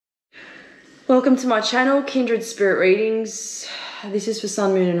Welcome to my channel, Kindred Spirit Readings. This is for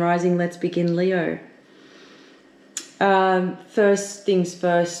Sun, Moon and Rising. Let's begin, Leo. First things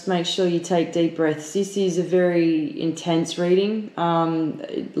first, make sure you take deep breaths. This is a very intense reading.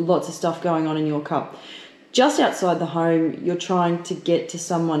 Lots of stuff going on in your cup. Just outside the home, you're trying to get to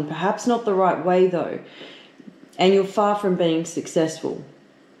someone, perhaps not the right way though, and you're far from being successful.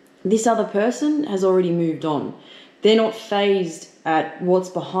 This other person has already moved on. They're not fazed at what's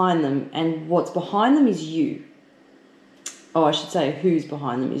behind them, and what's behind them is you. Oh, I should say who's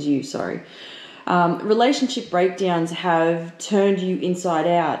behind them is you, sorry. Relationship breakdowns have turned you inside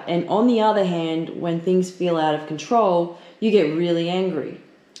out, and on the other hand, when things feel out of control, you get really angry,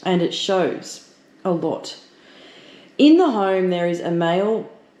 and it shows a lot. In the home, there is a male,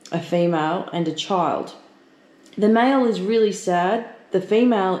 a female, and a child. The male is really sad, the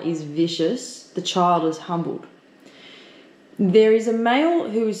female is vicious, the child is humbled. There is a male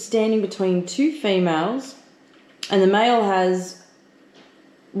who is standing between two females, and the male has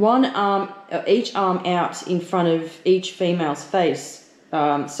one arm, each arm out in front of each female's face.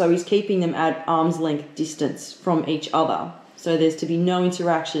 So he's keeping them at arm's length distance from each other. So there's to be no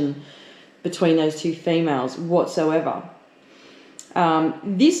interaction between those two females whatsoever.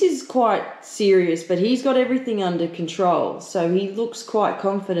 This is quite serious, but he's got everything under control. So he looks quite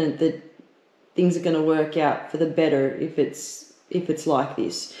confident that things are going to work out for the better if it's like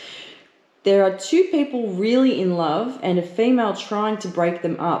this. There are two people really in love and a female trying to break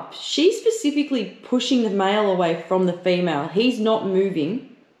them up. She's specifically pushing the male away from the female. He's not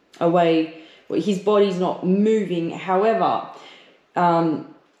moving away. His body's not moving. However,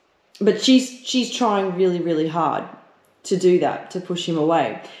 but she's trying really, really hard to do that, to push him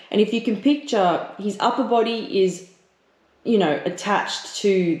away. And if you can picture, his upper body is, attached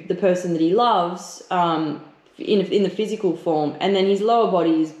to the person that he loves in the physical form, and then his lower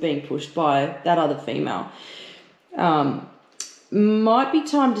body is being pushed by that other female. Might be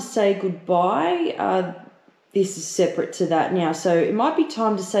time to say goodbye. This is separate to that now, so it might be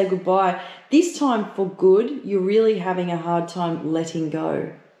time to say goodbye. This time for good. You're really having a hard time letting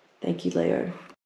go. Thank you, Leo.